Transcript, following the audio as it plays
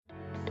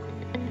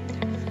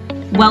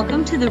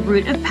Welcome to the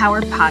Root of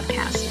Power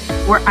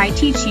podcast, where I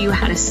teach you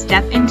how to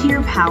step into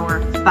your power,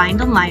 find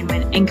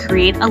alignment, and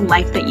create a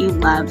life that you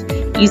love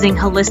using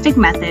holistic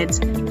methods,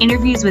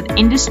 interviews with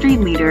industry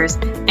leaders,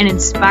 and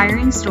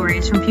inspiring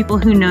stories from people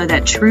who know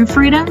that true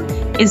freedom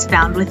is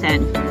found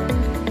within.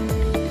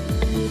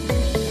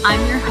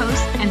 I'm your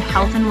host and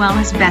health and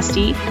wellness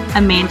bestie,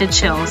 Amanda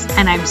Chills,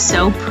 and I'm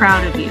so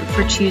proud of you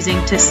for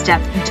choosing to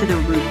step into the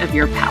root of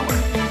your power.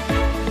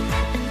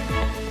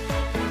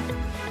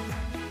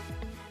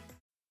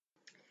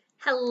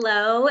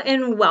 Hello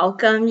and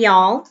welcome,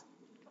 y'all.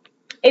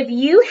 If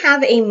you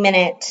have a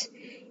minute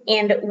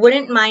and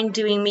wouldn't mind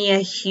doing me a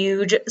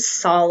huge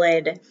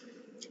solid,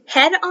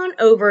 head on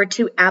over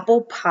to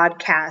Apple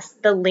Podcasts.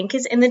 The link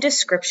is in the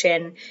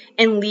description,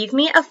 and leave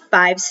me a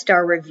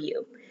 5-star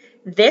review.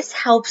 This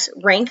helps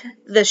rank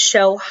the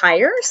show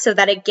higher so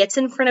that it gets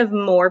in front of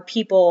more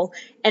people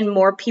and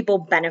more people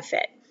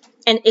benefit.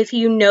 And if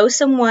you know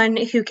someone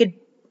who could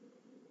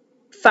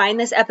find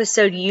this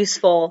episode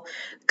useful,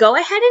 go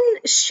ahead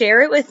and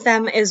share it with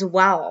them as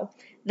well.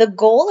 The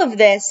goal of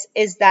this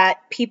is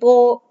that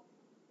people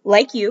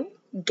like you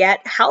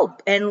get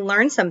help and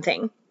learn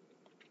something.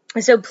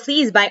 So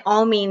please, by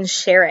all means,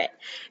 share it.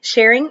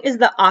 Sharing is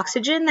the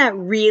oxygen that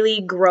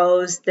really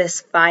grows this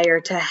fire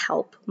to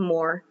help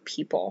more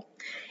people.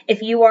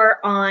 If you are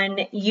on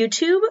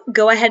YouTube,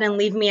 go ahead and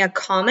leave me a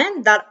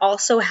comment. That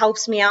also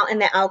helps me out in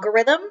the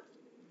algorithm.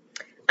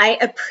 I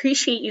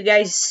appreciate you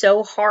guys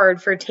so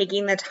hard for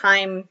taking the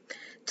time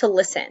to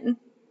listen.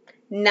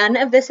 None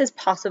of this is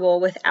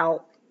possible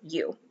without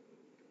you.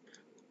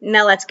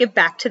 Now let's get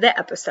back to the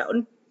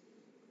episode.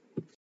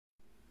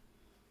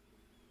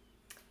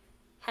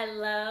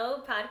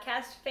 Hello,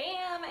 podcast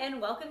fam,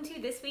 and welcome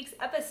to this week's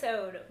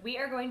episode. We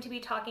are going to be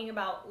talking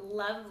about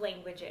love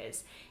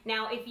languages.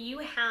 Now, if you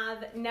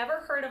have never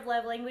heard of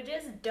love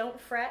languages, don't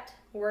fret.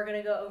 We're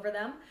going to go over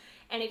them.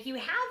 And if you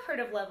have heard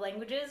of love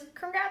languages,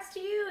 congrats to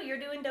you. You're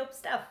doing dope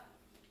stuff.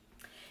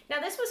 Now,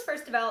 this was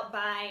first developed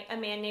by a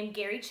man named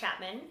Gary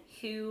Chapman,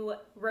 who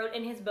wrote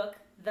in his book,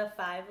 The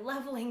 5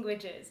 Love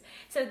Languages.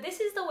 So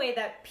this is the way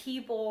that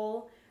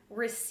people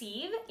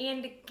receive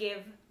and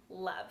give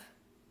love.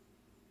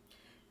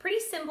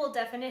 Pretty simple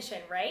definition,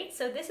 right?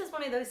 So this is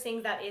one of those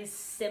things that is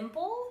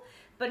simple,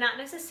 but not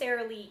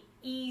necessarily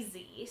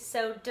easy.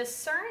 So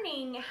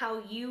discerning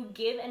how you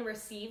give and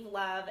receive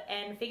love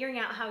and figuring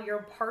out how your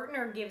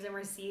partner gives and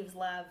receives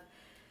love,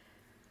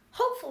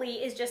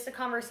 hopefully is just a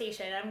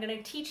conversation. I'm going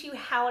to teach you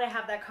how to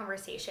have that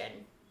conversation.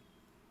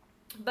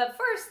 But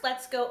first,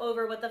 let's go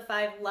over what the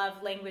 5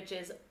 love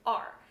languages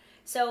are.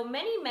 So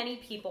many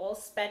people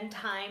spend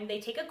time, they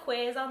take a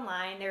quiz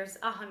online, there's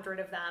 100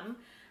 of them,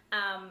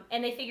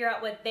 and they figure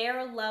out what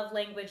their love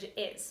language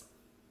is.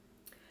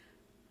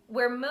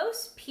 Where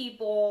most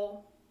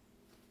people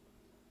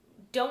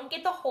don't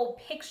get the whole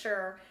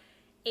picture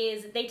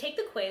is they take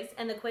the quiz,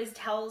 and the quiz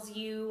tells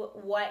you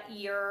what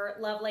your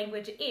love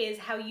language is,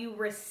 how you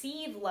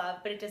receive love,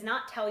 but it does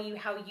not tell you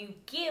how you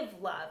give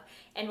love.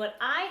 And what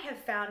I have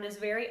found is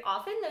very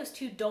often those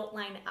two don't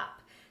line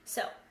up.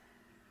 So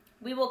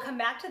we will come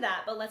back to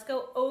that, but let's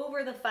go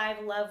over the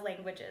 5 love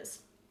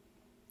languages.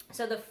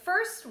 So the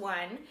first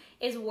one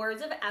is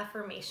words of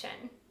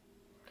affirmation.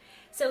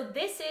 So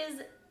this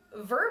is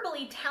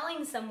verbally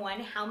telling someone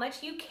how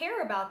much you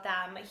care about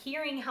them,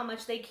 hearing how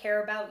much they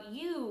care about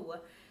you,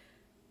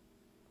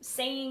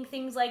 saying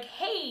things like,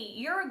 hey,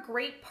 you're a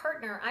great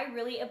partner. I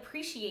really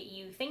appreciate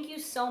you. Thank you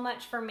so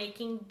much for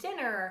making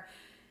dinner.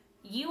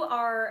 You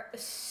are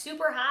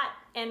super hot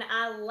and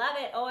I love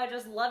it. Oh, I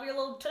just love your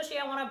little tushy.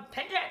 I want to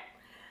pinch it.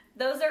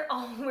 Those are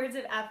all words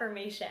of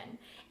affirmation.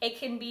 It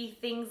can be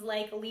things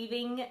like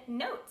leaving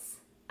notes,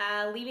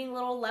 leaving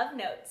little love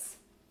notes.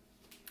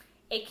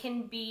 It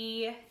can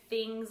be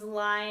things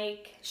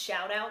like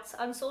shout outs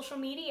on social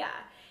media.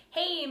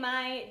 Hey,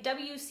 my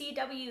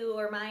WCW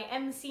or my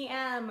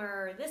MCM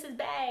or this is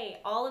bae.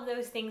 All of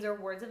those things are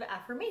words of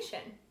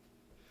affirmation.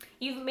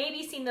 You've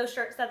maybe seen those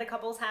shirts that the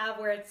couples have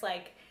where it's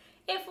like,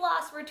 if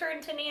lost,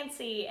 return to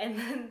Nancy. And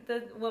then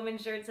the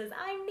woman's shirt says,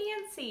 I'm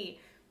Nancy.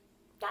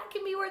 That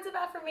can be words of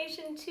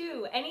affirmation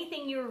too.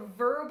 Anything you're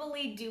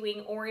verbally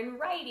doing or in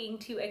writing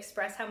to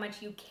express how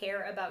much you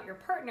care about your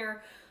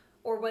partner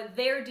or what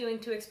they're doing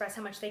to express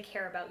how much they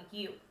care about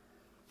you.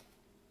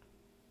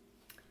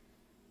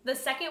 The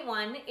second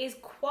one is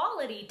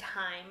quality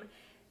time.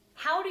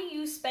 How do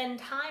you spend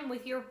time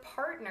with your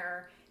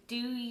partner? Do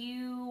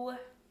you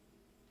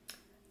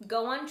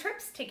go on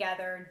trips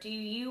together? Do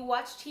you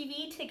watch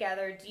TV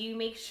together? Do you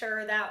make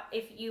sure that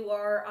if you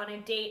are on a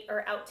date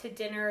or out to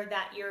dinner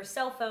that your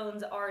cell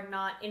phones are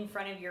not in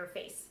front of your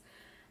face?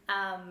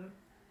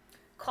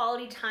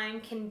 Quality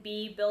time can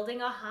be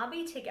building a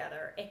hobby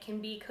together. It can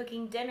be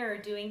cooking dinner,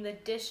 doing the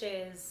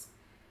dishes,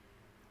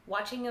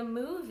 watching a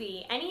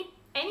movie,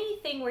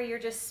 anything where you're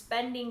just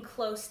spending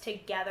close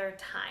together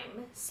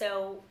time.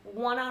 So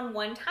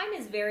one-on-one time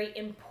is very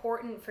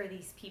important for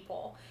these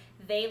people.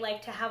 They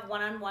like to have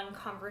one-on-one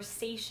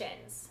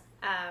conversations.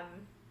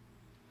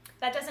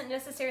 That doesn't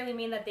necessarily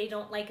mean that they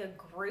don't like a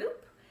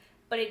group,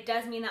 but it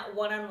does mean that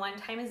one-on-one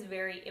time is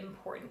very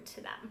important to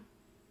them.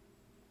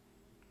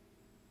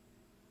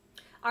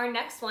 Our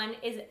next one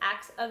is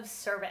acts of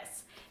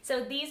service.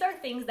 So these are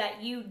things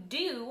that you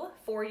do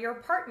for your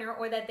partner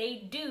or that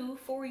they do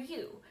for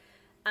you.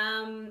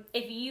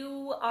 If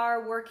you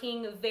are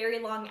working very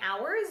long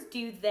hours,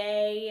 do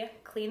they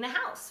clean the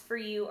house for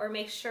you or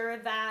make sure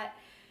that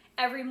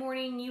every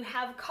morning you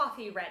have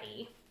coffee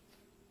ready?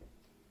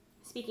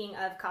 Speaking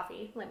of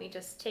coffee, let me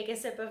just take a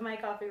sip of my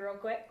coffee real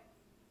quick.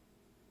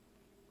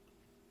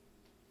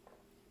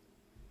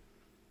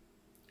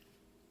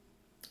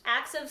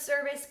 Acts of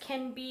service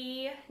can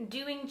be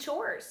doing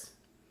chores.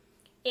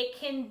 It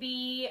can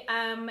be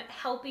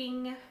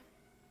helping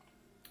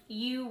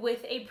you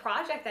with a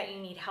project that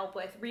you need help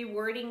with,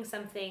 rewording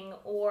something,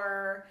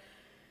 or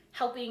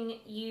helping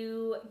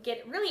you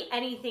get really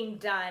anything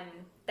done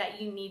that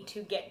you need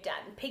to get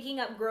done. Picking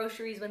up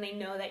groceries when they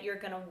know that you're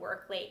gonna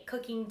work late.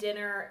 Cooking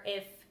dinner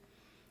if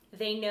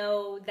they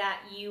know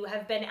that you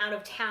have been out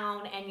of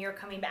town and you're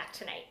coming back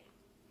tonight.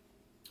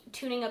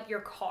 Tuning up your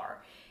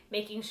car.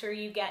 Making sure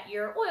you get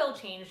your oil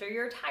changed or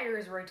your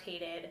tires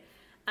rotated.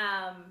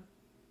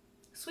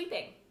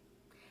 Sweeping.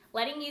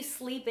 Letting you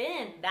sleep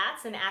in.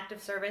 That's an act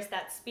of service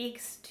that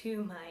speaks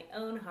to my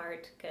own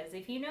heart, because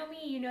if you know me,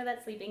 you know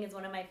that sleeping is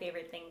one of my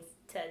favorite things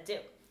to do.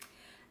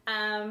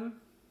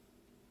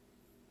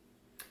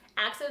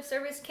 Acts of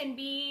service can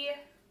be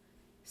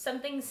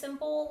something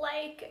simple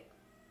like,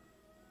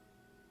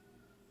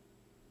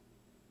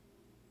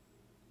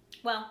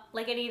 well,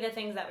 like any of the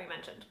things that we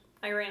mentioned.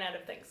 I ran out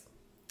of things.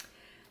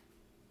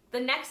 The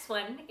next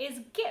one is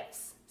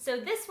gifts. So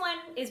this one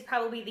is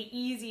probably the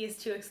easiest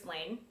to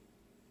explain.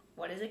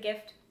 What is a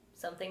gift?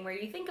 Something where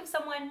you think of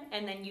someone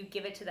and then you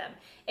give it to them.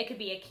 It could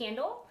be a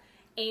candle,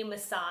 a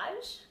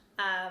massage,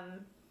 a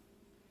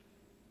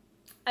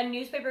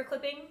newspaper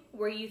clipping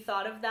where you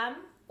thought of them,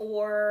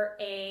 or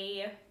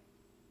a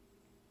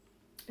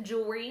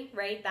jewelry,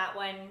 right? That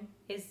one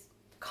is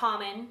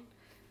common.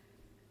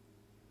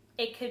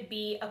 It could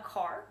be a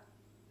car.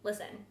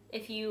 Listen,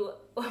 if you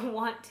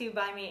want to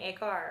buy me a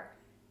car,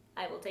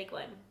 I will take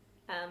one.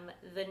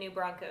 The new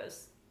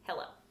Broncos,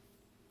 hello.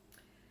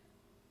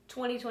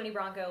 2020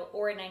 Bronco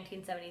or a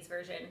 1970s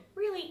version,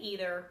 really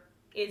either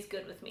is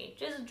good with me.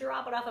 Just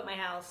drop it off at my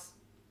house.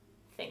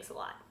 Thanks a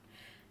lot.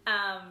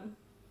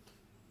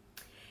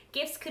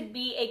 Gifts could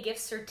be a gift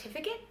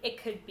certificate.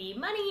 It could be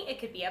money. It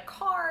could be a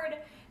card.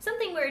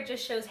 Something where it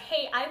just shows,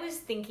 hey, I was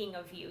thinking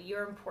of you.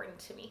 You're important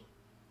to me.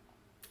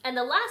 And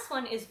the last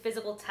one is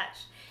physical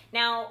touch.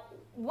 Now,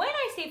 when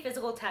I say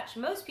physical touch,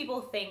 most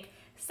people think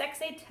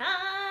sexy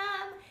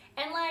time,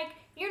 and like,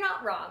 you're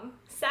not wrong.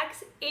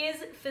 Sex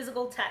is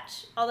physical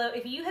touch. Although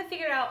if you have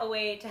figured out a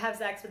way to have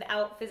sex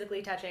without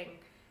physically touching,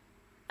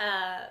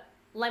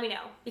 let me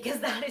know, because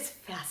that is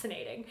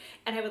fascinating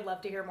and I would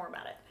love to hear more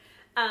about it.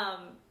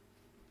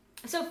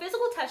 So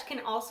physical touch can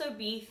also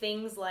be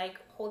things like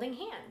holding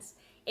hands.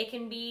 It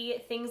can be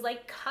things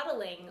like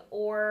cuddling,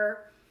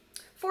 or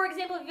for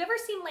example, have you ever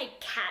seen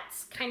like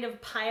cats kind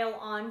of pile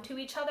on to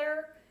each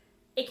other?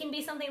 It can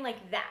be something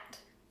like that.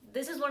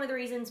 This is one of the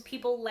reasons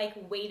people like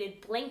weighted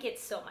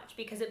blankets so much,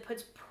 because it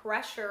puts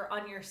pressure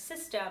on your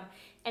system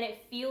and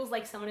it feels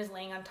like someone is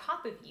laying on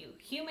top of you.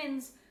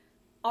 Humans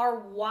are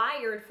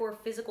wired for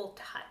physical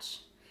touch.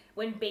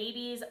 When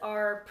babies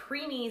are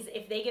preemies,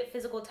 if they get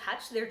physical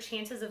touch, their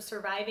chances of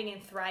surviving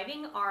and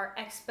thriving are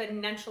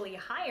exponentially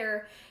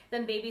higher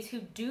than babies who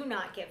do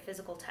not get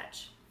physical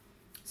touch.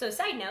 So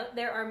side note,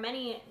 there are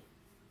many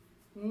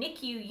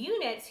NICU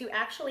units who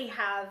actually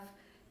have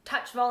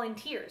touch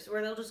volunteers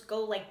where they'll just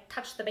go like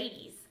touch the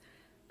babies.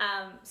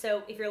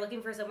 So if you're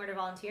looking for somewhere to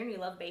volunteer and you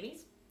love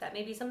babies, that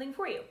may be something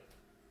for you.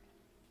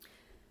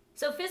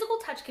 So physical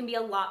touch can be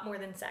a lot more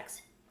than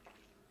sex.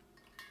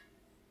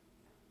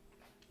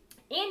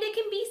 And it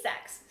can be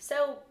sex.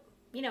 So,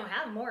 you know,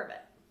 have more of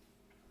it.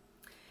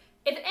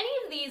 If any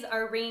of these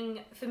are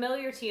ringing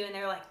familiar to you and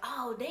they're like,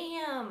 oh,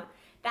 damn,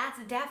 that's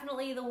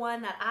definitely the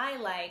one that I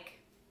like,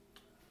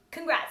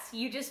 congrats,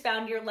 you just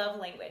found your love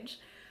language.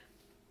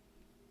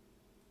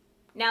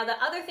 Now,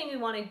 the other thing we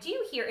want to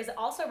do here is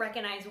also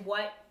recognize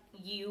what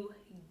you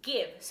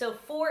give. So,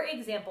 for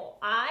example,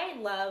 I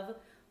love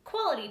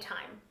quality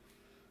time.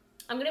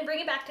 I'm going to bring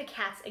it back to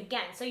cats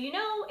again. So, you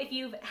know, if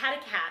you've had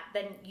a cat,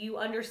 then you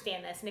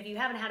understand this. And if you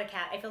haven't had a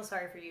cat, I feel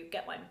sorry for you.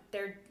 Get one.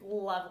 They're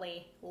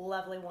lovely,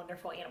 lovely,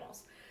 wonderful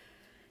animals.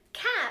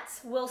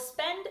 Cats will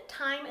spend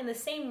time in the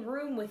same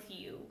room with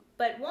you,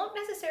 but won't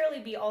necessarily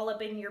be all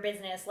up in your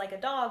business like a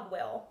dog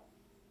will.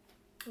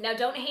 Now,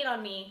 don't hate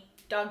on me,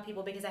 dog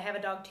people, because I have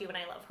a dog too and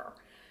I love her.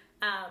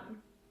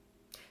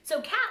 So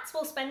cats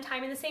will spend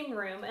time in the same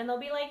room and they'll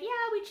be like, yeah,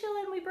 we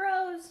chillin', we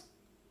bros.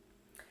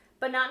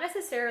 But not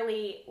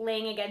necessarily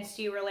laying against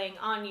you or laying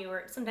on you,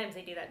 or sometimes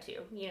they do that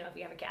too, you know, if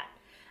you have a cat.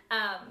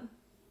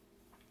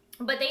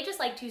 But they just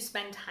like to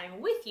spend time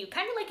with you,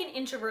 kind of like an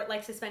introvert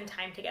likes to spend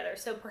time together.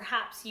 So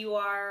perhaps you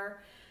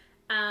are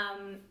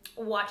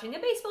watching a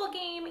baseball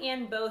game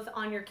and both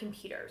on your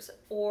computers,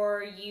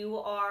 or you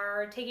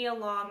are taking a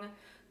long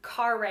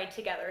car ride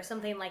together,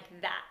 something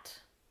like that.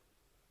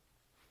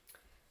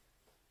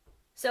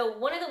 So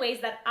one of the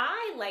ways that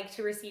I like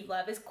to receive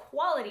love is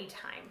quality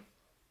time.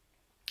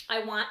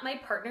 I want my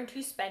partner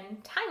to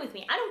spend time with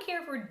me. I don't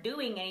care if we're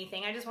doing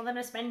anything. I just want them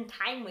to spend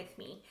time with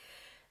me.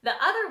 The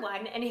other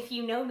one, and if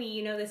you know me,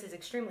 you know this is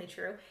extremely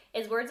true,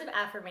 is words of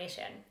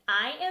affirmation.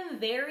 I am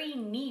very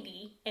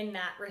needy in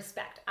that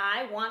respect.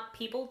 I want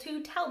people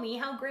to tell me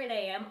how great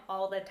I am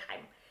all the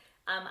time.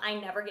 I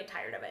never get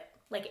tired of it,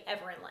 like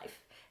ever in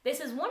life. This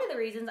is one of the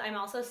reasons I'm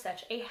also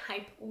such a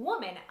hype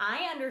woman.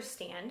 I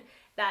understand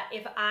that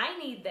if I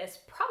need this,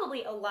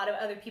 probably a lot of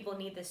other people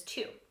need this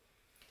too.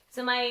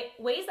 So my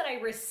ways that I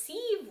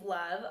receive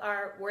love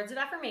are words of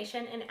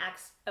affirmation and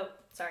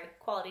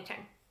quality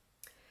time.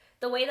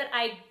 The way that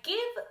I give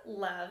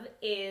love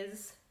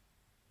is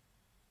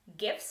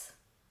gifts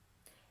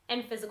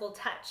and physical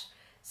touch.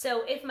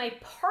 So if my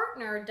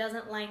partner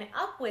doesn't line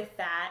up with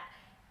that,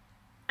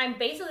 I'm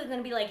basically going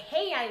to be like,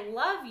 hey, I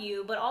love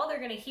you, but all they're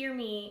going to hear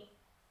me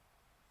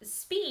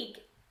speak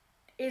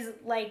is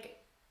like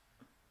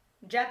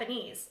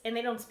Japanese, and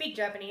they don't speak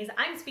Japanese.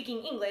 I'm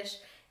speaking English.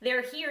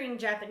 They're hearing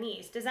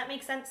Japanese. Does that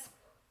make sense?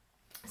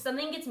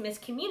 Something gets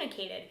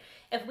miscommunicated.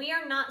 If we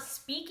are not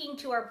speaking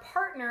to our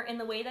partner in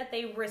the way that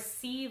they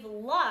receive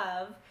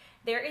love,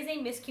 there is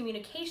a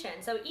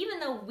miscommunication. So even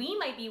though we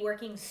might be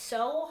working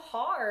so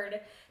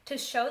hard to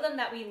show them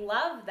that we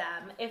love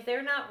them, if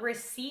they're not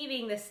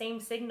receiving the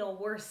same signal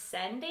we're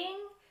sending,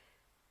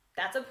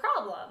 that's a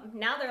problem.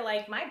 Now they're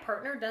like, my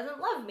partner doesn't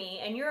love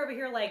me. And you're over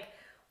here like,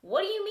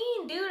 what do you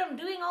mean, dude? I'm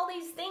doing all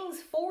these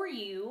things for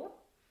you.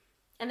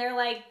 And they're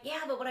like,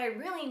 yeah, but what I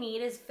really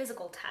need is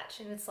physical touch.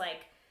 And it's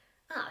like,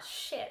 ah,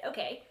 shit,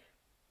 okay.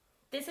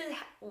 This is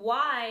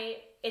why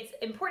it's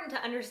important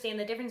to understand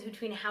the difference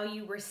between how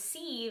you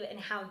receive and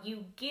how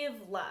you give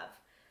love.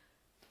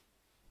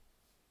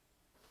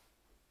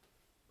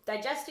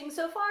 Digesting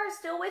so far?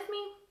 Still with me?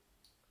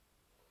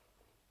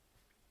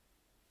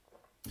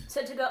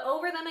 So to go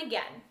over them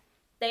again,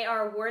 they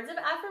are words of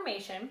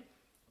affirmation,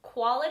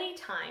 quality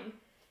time,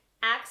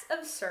 acts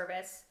of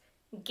service,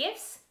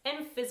 gifts,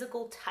 and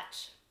physical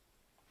touch.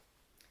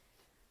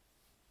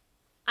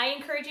 I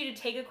encourage you to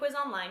take a quiz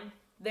online.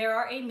 There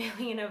are a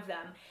million of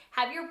them.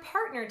 Have your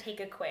partner take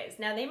a quiz.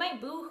 Now they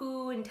might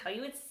boo-hoo and tell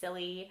you it's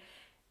silly,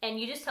 and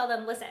you just tell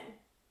them, listen,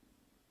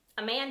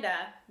 Amanda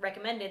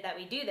recommended that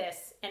we do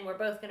this, and we're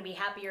both going to be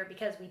happier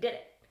because we did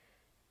it.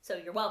 So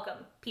you're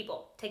welcome,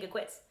 people. Take a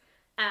quiz.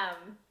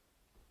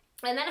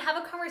 And then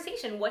have a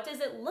conversation. What does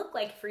it look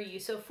like for you?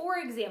 So for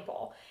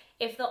example,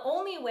 if the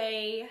only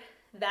way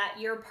that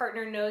your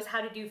partner knows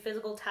how to do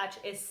physical touch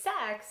is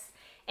sex,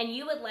 and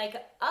you would like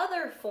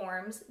other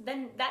forms,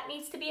 then that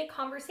needs to be a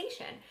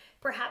conversation.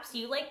 Perhaps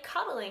you like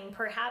cuddling,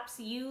 perhaps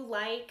you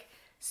like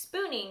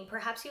spooning,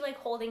 perhaps you like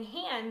holding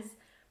hands.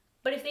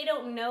 But if they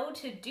don't know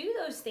to do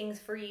those things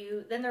for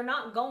you, then they're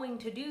not going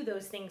to do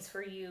those things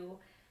for you.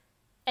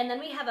 And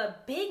then we have a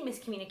big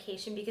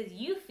miscommunication because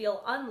you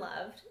feel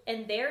unloved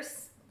and they're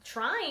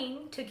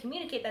trying to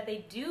communicate that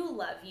they do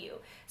love you.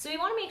 So we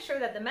want to make sure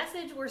that the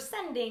message we're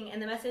sending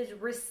and the message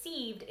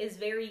received is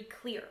very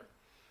clear,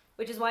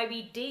 which is why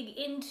we dig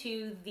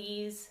into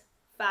these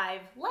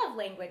 5 love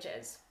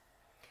languages.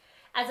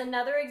 As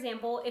another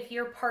example, if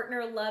your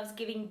partner loves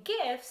giving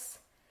gifts,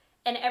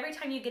 and every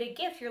time you get a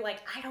gift, you're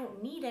like, I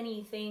don't need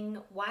anything.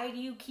 Why do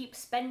you keep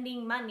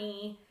spending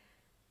money?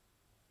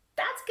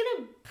 That's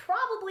gonna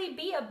probably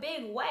be a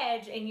big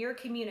wedge in your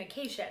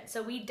communication.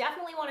 So we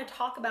definitely want to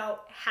talk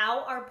about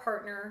how our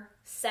partner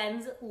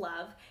sends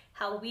love,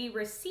 how we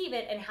receive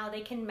it, and how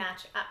they can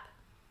match up.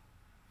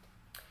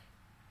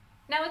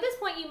 Now at this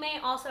point, you may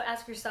also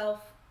ask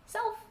yourself,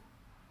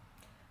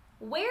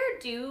 where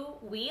do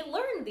we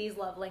learn these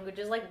love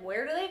languages? Like,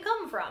 where do they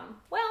come from?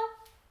 Well,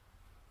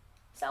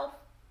 self.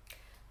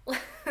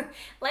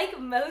 Like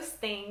most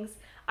things,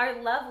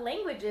 our love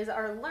languages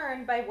are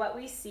learned by what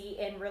we see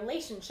in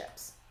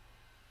relationships.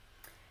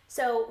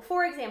 So,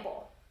 for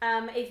example,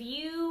 if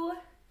you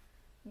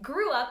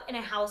grew up in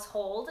a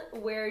household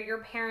where your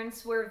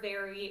parents were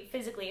very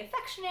physically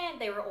affectionate,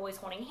 they were always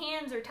holding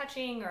hands or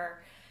touching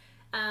or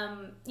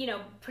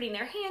putting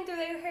their hand through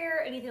their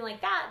hair, anything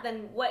like that,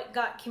 then what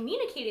got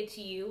communicated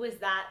to you was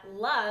that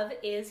love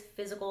is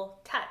physical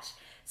touch.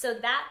 So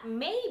that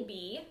may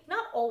be,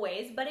 not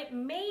always, but it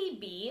may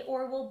be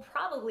or will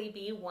probably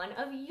be one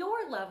of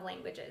your love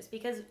languages,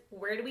 because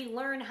where do we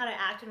learn how to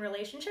act in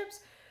relationships?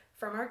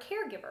 From our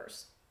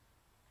caregivers.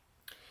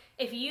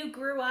 If you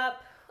grew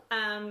up,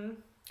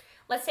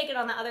 let's take it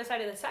on the other side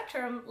of the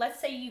spectrum.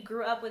 Let's say you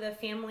grew up with a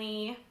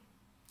family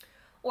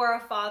or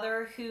a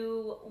father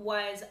who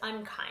was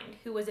unkind,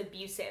 who was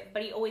abusive,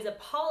 but he always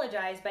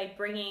apologized by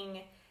bringing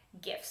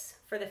gifts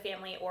for the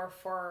family or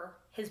for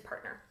his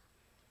partner.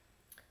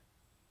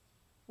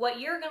 What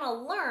you're gonna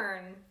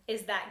learn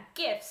is that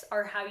gifts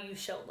are how you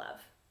show love.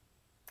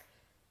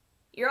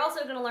 You're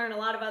also gonna learn a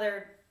lot of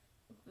other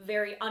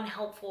very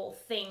unhelpful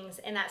things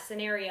in that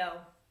scenario,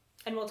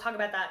 and we'll talk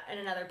about that in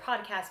another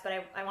podcast, but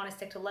I wanna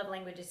stick to love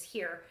languages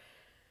here.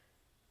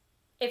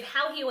 If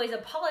how he always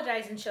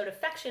apologized and showed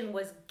affection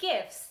was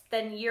gifts,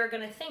 then you're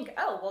going to think,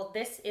 oh, well,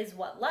 this is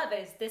what love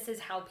is. This is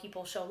how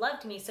people show love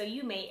to me. So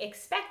you may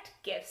expect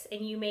gifts,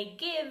 and you may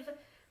give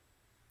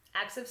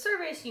acts of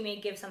service. You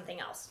may give something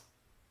else.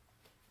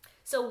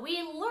 So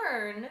we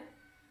learn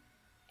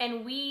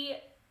and we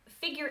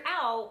figure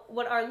out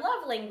what our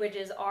love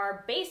languages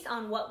are based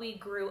on what we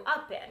grew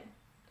up in.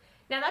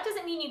 Now, that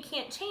doesn't mean you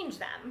can't change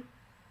them.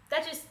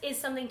 That just is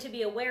something to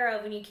be aware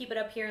of when you keep it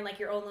up here in like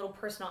your own little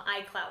personal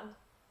iCloud.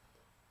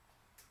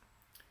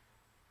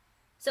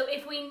 So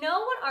if we know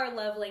what our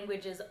love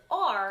languages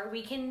are,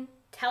 we can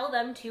tell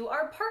them to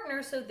our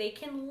partner so they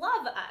can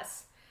love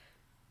us.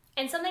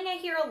 And something I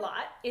hear a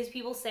lot is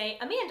people say,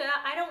 Amanda,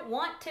 I don't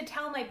want to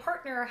tell my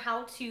partner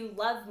how to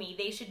love me.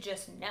 They should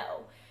just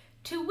know.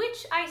 To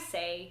which I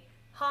say,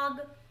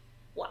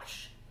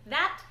 hogwash.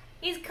 That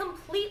is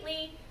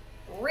completely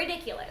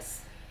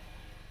ridiculous.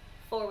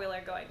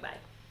 Four-wheeler going by.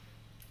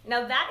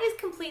 Now that is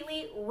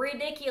completely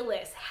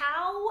ridiculous.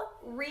 How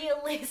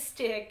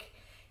realistic,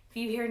 if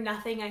you hear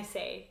nothing I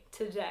say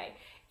today,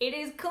 it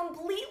is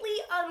completely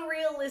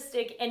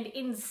unrealistic and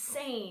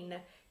insane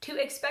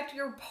to expect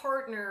your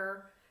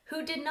partner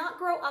who did not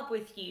grow up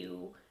with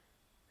you,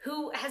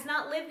 who has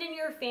not lived in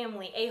your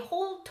family, a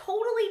whole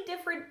totally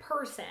different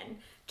person,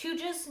 to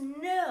just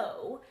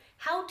know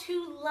how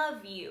to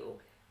love you.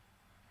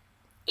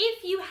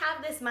 If you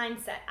have this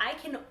mindset, I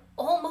can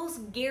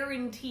almost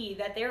guarantee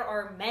that there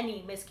are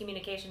many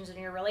miscommunications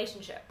in your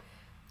relationship.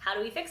 How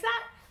do we fix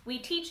that? We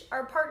teach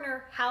our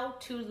partner how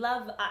to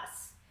love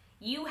us.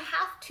 You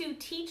have to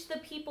teach the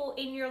people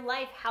in your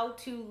life how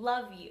to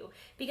love you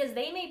because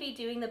they may be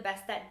doing the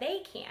best that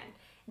they can.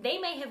 They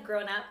may have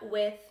grown up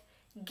with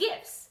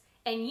gifts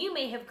and you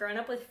may have grown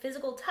up with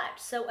physical touch.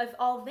 So if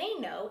all they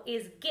know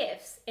is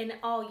gifts and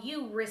all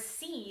you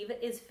receive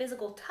is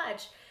physical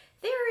touch,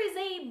 there is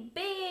a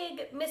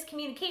big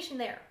miscommunication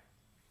there.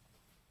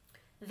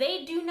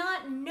 They do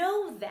not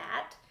know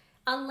that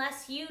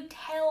unless you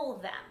tell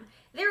them.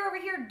 They're over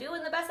here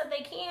doing the best that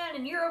they can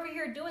and you're over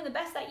here doing the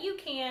best that you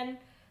can,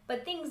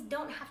 but things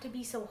don't have to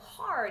be so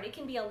hard. It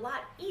can be a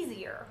lot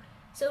easier.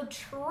 So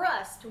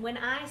trust when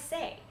I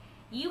say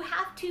you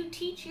have to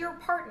teach your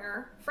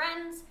partner,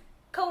 friends,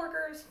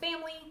 coworkers,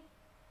 family,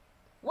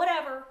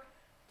 whatever,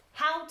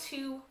 how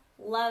to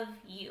love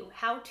you,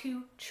 how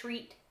to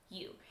treat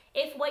you.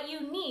 If what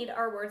you need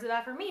are words of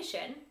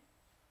affirmation,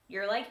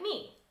 you're like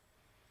me.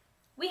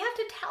 We have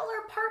to tell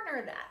our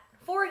partner that.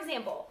 For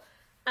example,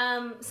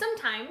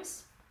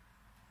 sometimes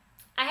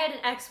I had an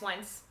ex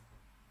once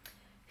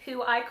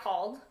who I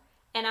called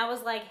and I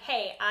was like,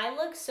 hey, I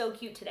look so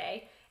cute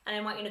today and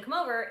I want you to come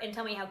over and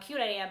tell me how cute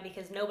I am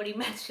because nobody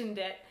mentioned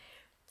it.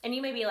 And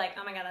you may be like,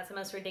 oh my God, that's the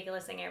most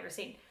ridiculous thing I've ever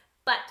seen,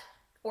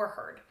 or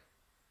heard.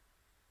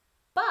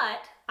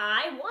 But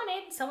I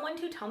wanted someone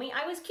to tell me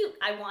I was cute.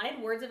 I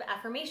wanted words of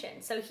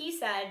affirmation. So he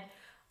said,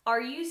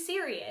 are you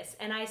serious?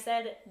 And I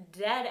said,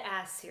 dead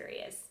ass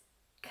serious.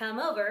 Come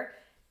over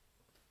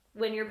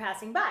when you're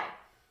passing by.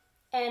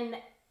 And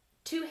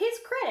to his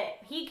credit,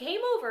 he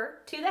came over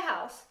to the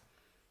house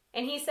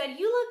and he said,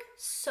 you look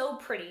so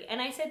pretty. And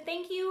I said,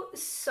 thank you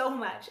so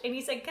much. And he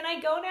said, can I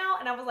go now?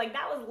 And I was like,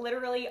 that was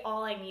literally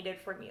all I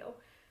needed from you.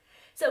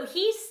 So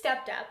he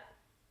stepped up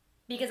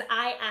because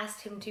I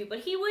asked him to, but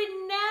he would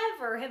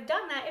never have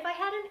done that if I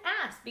hadn't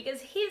asked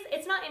because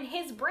it's not in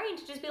his brain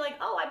to just be like,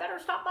 oh, I better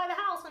stop by the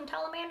house and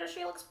tell Amanda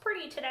she looks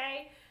pretty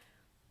today.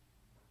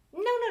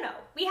 No.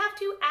 We have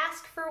to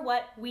ask for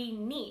what we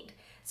need.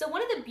 So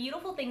one of the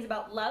beautiful things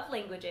about love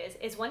languages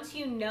is once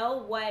you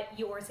know what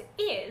yours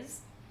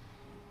is,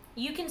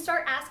 you can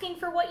start asking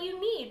for what you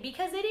need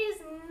because it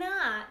is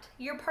not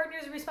your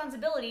partner's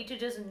responsibility to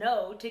just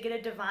know to get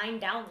a divine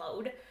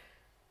download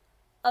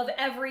of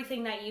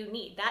everything that you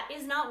need. That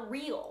is not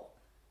real.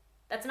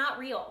 That's not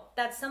real.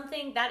 That's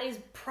something that is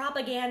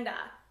propaganda.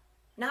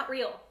 Not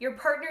real. Your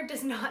partner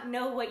does not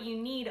know what you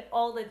need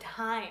all the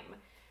time.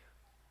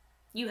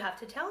 You have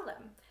to tell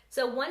them.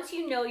 So once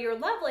you know your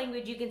love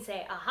language, you can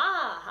say,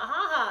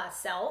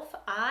 self,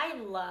 I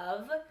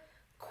love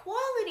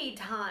quality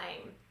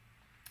time.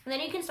 And then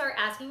you can start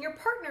asking your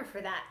partner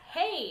for that.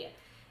 Hey,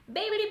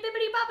 baby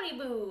bibbidi bobbidi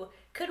boo,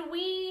 could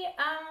we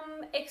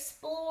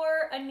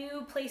explore a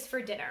new place for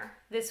dinner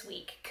this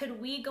week?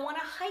 Could we go on a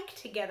hike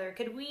together?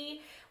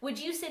 Would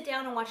you sit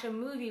down and watch a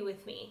movie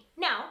with me?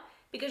 Now,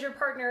 because your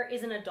partner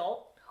is an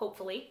adult,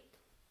 hopefully,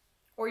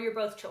 or you're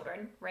both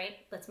children, right?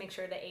 Let's make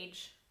sure the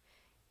age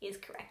is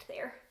correct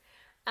there.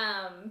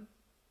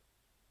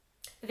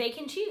 They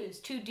can choose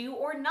to do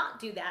or not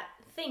do that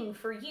thing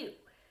for you.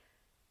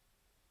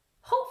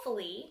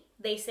 Hopefully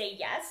they say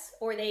yes,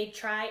 or they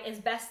try as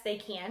best they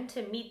can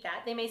to meet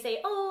that. They may say,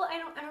 oh, I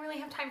don't really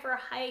have time for a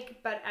hike,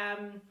 but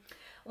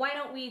why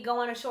don't we go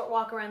on a short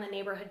walk around the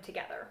neighborhood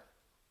together?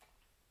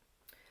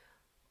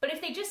 But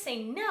if they just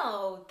say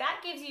no,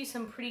 that gives you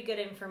some pretty good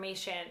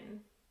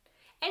information.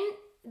 And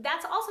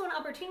that's also an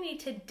opportunity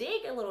to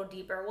dig a little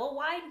deeper. Well,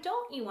 why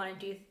don't you want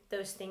to do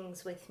those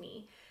things with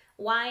me?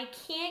 Why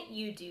can't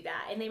you do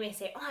that? And they may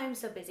say, oh, I'm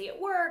so busy at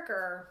work,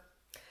 or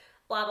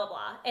blah, blah,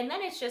 blah. And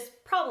then it's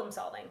just problem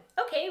solving.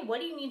 Okay, what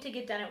do you need to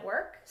get done at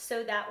work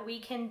so that we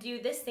can do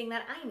this thing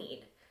that I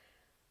need?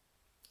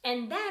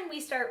 And then we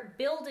start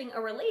building a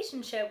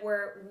relationship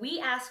where we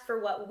ask for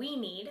what we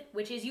need,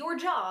 which is your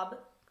job,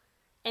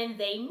 and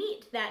they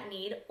meet that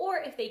need. Or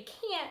if they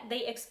can't,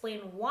 they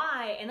explain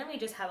why. And then we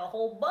just have a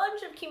whole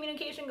bunch of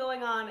communication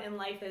going on, and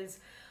life is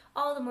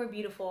all the more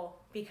beautiful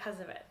because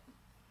of it.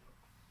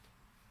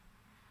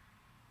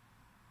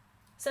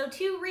 So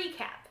to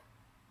recap,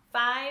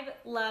 5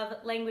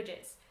 love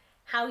languages.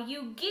 How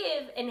you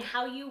give and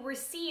how you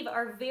receive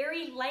are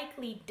very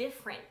likely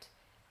different.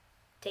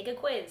 Take a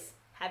quiz.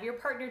 Have your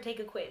partner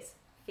take a quiz.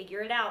 Figure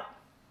it out.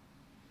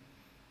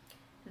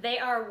 They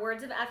are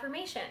words of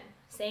affirmation,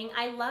 saying,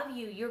 I love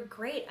you, you're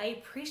great, I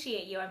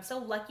appreciate you, I'm so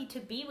lucky to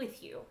be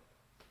with you.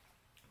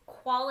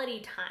 Quality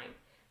time,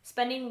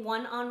 spending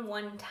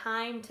one-on-one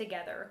time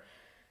together,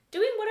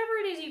 doing whatever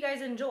it is you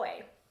guys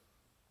enjoy.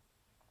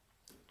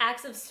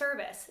 Acts of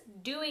service,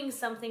 doing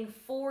something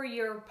for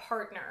your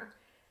partner.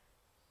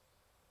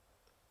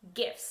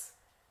 Gifts,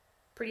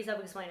 pretty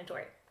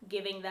self-explanatory,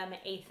 giving them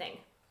a thing.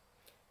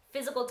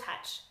 Physical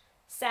touch,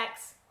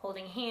 sex,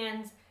 holding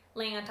hands,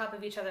 laying on top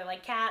of each other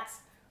like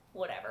cats,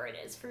 whatever it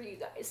is for you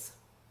guys.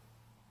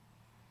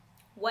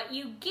 What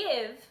you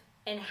give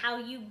and how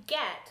you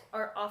get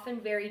are often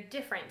very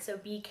different, so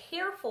be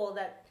careful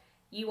that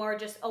you are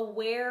just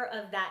aware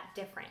of that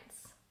difference.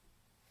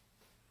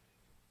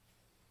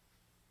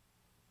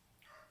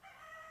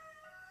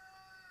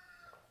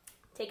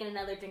 Taking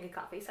another drink of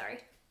coffee, sorry.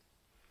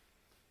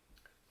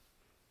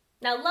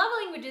 Now, love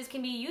languages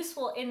can be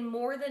useful in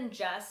more than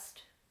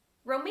just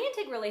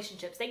romantic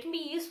relationships. They can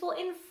be useful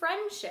in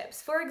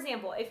friendships. For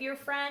example, if your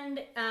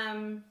friend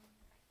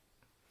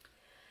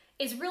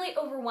is really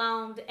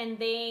overwhelmed and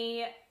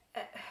they,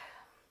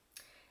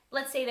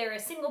 let's say they're a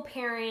single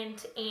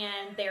parent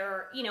and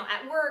they're,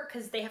 at work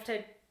because they have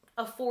to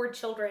afford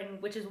children,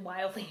 which is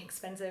wildly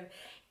expensive,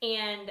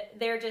 and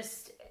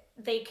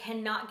they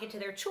cannot get to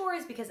their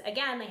chores because,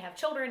 again, they have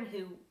children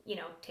who,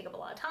 take up a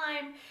lot of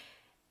time.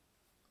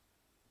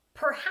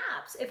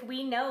 Perhaps if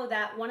we know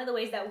that one of the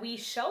ways that we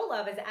show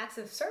love is acts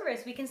of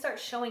service, we can start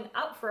showing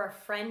up for a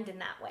friend in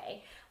that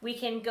way. We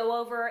can go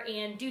over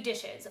and do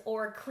dishes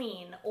or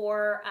clean,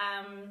 or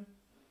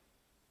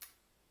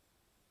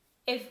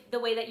if the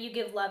way that you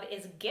give love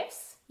is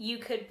gifts, you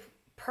could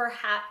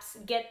perhaps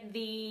get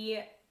the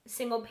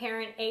single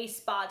parent a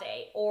spa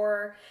day,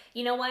 or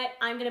you know what,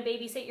 I'm gonna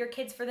babysit your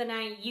kids for the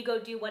night, you go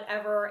do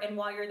whatever, and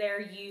while you're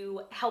there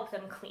you help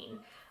them clean,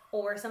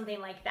 or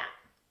something like that.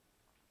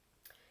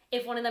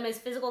 If one of them is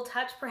physical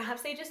touch,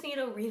 perhaps they just need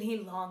a really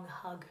long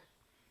hug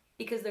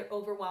because they're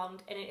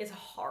overwhelmed and it is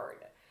hard.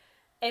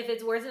 If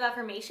it's words of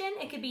affirmation,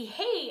 it could be,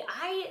 hey,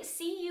 I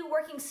see you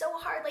working so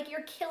hard, like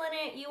you're killing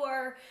it, you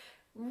are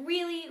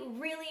really,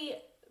 really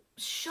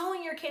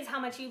showing your kids how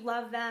much you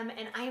love them,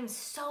 and I am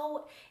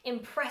so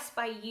impressed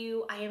by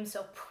you, I am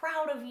so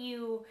proud of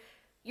you,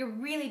 you're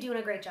really doing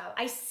a great job,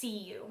 I see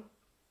you.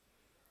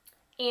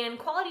 And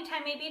quality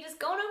time may be just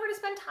going over to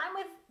spend time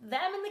with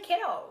them and the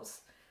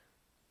kiddos.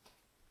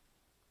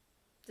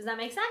 Does that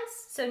make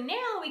sense? So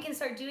now we can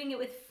start doing it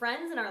with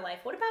friends in our life.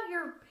 What about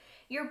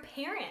your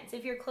parents,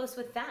 if you're close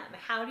with them?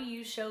 How do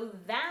you show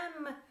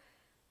them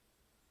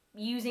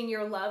using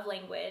your love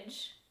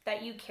language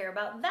that you care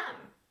about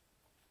them?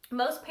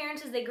 Most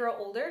parents, as they grow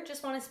older,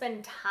 just want to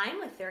spend time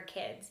with their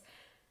kids.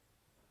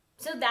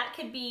 So that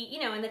could be,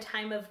 in the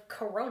time of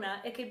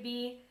Corona, it could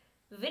be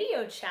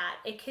video chat.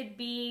 It could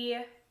be,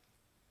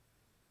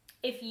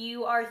 if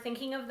you are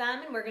thinking of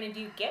them and we're going to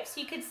do gifts,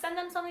 you could send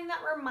them something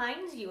that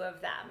reminds you of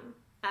them.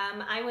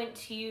 I went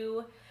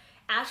to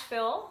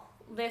Asheville,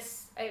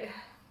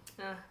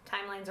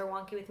 timelines are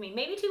wonky with me,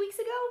 maybe 2 weeks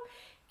ago,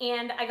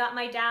 and I got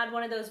my dad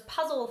one of those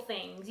puzzle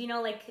things,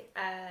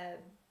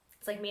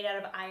 it's like made out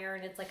of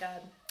iron, it's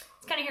kind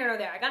of here or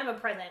there. I got him a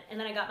present, and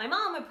then I got my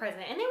mom a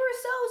present, and they were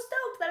so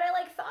stoked that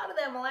I thought of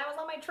them while I was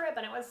on my trip,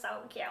 and it was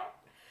so cute.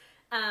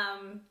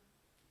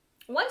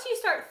 Once you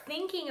start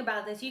thinking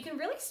about this, you can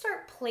really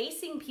start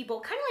placing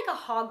people, kind of like a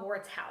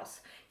Hogwarts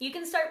house. You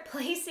can start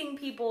placing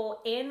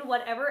people in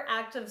whatever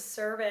act of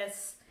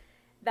service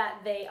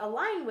that they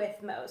align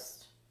with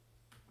most.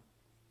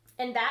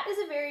 And that is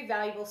a very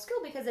valuable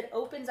skill because it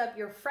opens up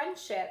your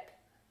friendship.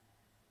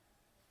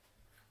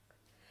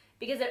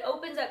 Because it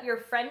opens up your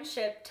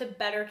friendship to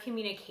better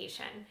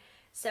communication.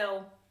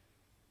 So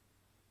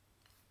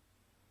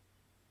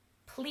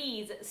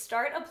please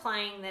start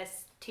applying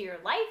this to your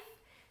life,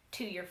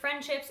 to your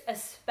friendships,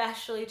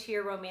 especially to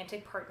your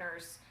romantic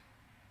partners,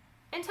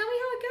 and tell me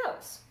how it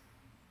goes.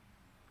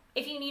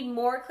 If you need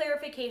more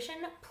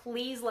clarification,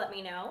 please let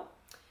me know.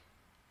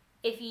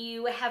 If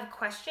you have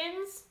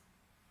questions,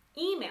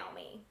 email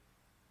me,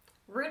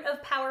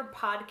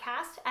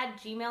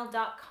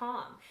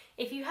 rootofpowerpodcast@gmail.com.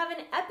 If you have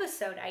an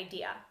episode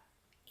idea,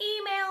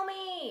 email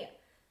me.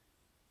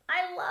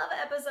 I love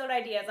episode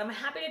ideas. I'm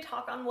happy to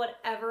talk on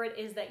whatever it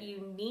is that you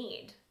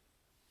need.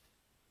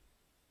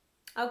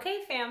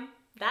 Okay, fam.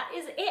 That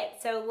is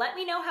it. So let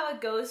me know how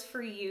it goes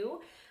for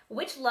you.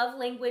 Which love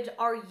language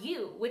are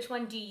you? Which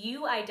one do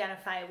you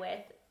identify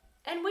with?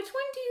 And which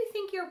one do you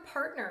think your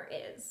partner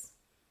is?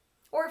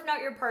 Or if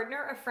not your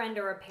partner, a friend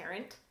or a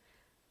parent?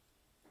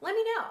 Let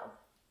me know.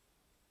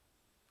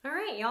 All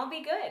right, y'all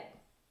be good.